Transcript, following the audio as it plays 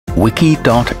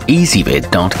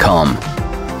wiki.ezvid.com.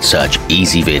 Search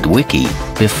Ezvid Wiki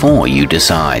before you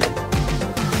decide.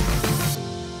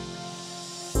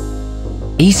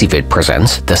 Ezvid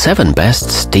presents the 7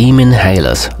 best steam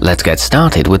inhalers. Let's get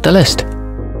started with the list.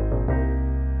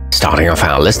 Starting off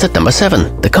our list at number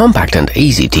 7, the compact and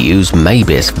easy-to-use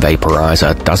mabis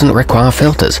vaporizer doesn't require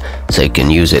filters, so you can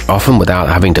use it often without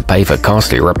having to pay for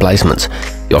costly replacements.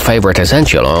 Your favorite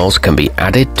essential oils can be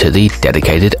added to the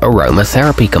dedicated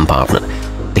aromatherapy compartment.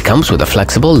 It comes with a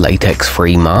flexible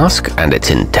latex-free mask and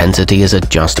its intensity is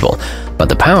adjustable, but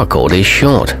the power cord is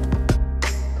short.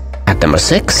 At number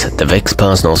 6, the Vicks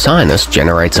Personal Sinus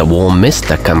generates a warm mist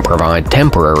that can provide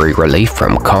temporary relief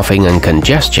from coughing and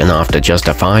congestion after just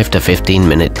a 5 to 15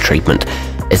 minute treatment.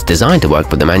 It's designed to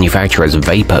work with the manufacturer's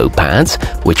Vapo pads,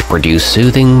 which produce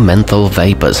soothing menthol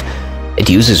vapors. It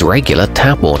uses regular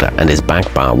tap water and is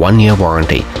backed by a 1-year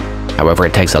warranty. However,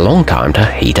 it takes a long time to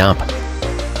heat up.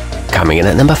 Coming in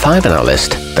at number 5 on our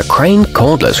list, the Crane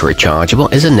Cordless Rechargeable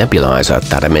is a nebulizer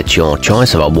that emits your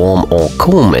choice of a warm or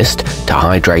cool mist to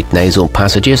hydrate nasal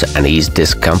passages and ease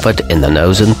discomfort in the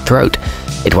nose and throat.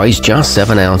 It weighs just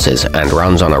 7 ounces and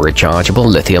runs on a rechargeable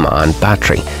lithium-ion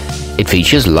battery. It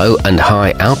features low and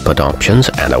high output options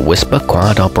and a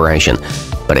whisper-quiet operation,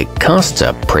 but it costs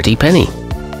a pretty penny.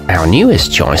 Our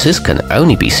newest choices can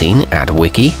only be seen at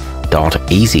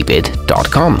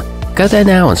wiki.ezvid.com. Go there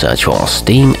now and search for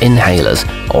steam inhalers,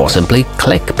 or simply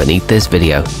click beneath this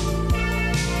video.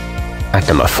 At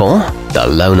number 4, the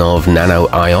lonove nano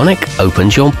ionic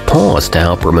opens your pores to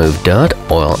help remove dirt,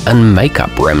 oil and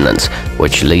makeup remnants,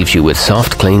 which leaves you with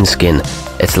soft, clean skin.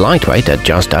 It's lightweight at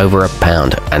just over a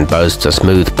pound and boasts a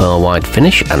smooth pearl white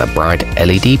finish and a bright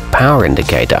LED power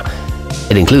indicator.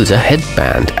 It includes a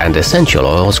headband and essential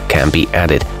oils can be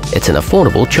added. It's an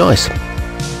affordable choice.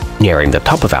 Nearing the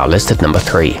top of our list at number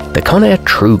 3, the Conair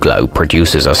True Glow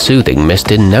produces a soothing mist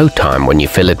in no time when you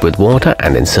fill it with water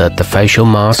and insert the facial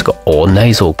mask or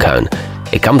nasal cone.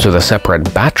 It comes with a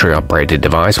separate battery-operated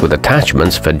device with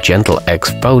attachments for gentle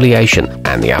exfoliation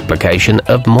and the application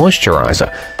of moisturizer.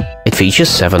 It features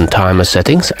 7 timer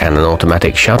settings and an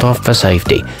automatic shutoff for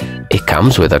safety. It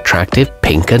comes with attractive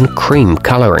pink and cream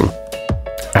coloring.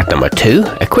 At number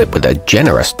 2, equipped with a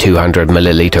generous 200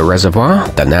 ml reservoir,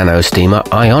 the nanosteamer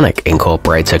Ionic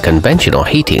incorporates a conventional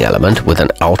heating element with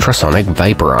an ultrasonic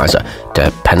vaporizer to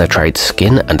penetrate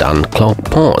skin and unclog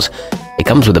pores. It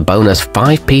comes with a bonus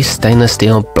 5-piece stainless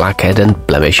steel blackhead and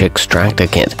blemish extractor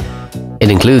kit. It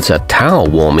includes a towel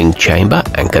warming chamber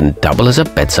and can double as a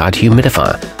bedside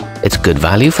humidifier. It's good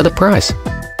value for the price.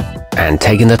 And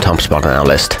taking the top spot on our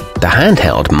list, the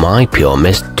handheld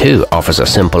mypurmist 2 offers a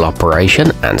simple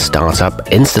operation and starts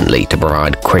up instantly to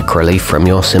provide quick relief from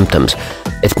your symptoms.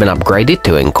 It's been upgraded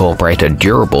to incorporate a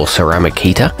durable ceramic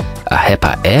heater, a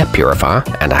HEPA air purifier,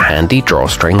 and a handy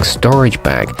drawstring storage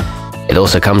bag. It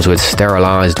also comes with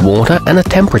sterilized water and a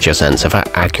temperature sensor for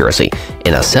accuracy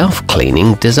in a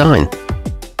self-cleaning design.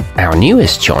 Our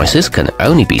newest choices can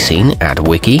only be seen at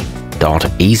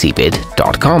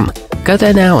wiki.ezvid.com. Go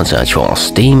there now and search for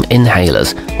steam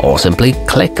inhalers, or simply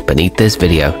click beneath this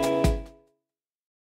video.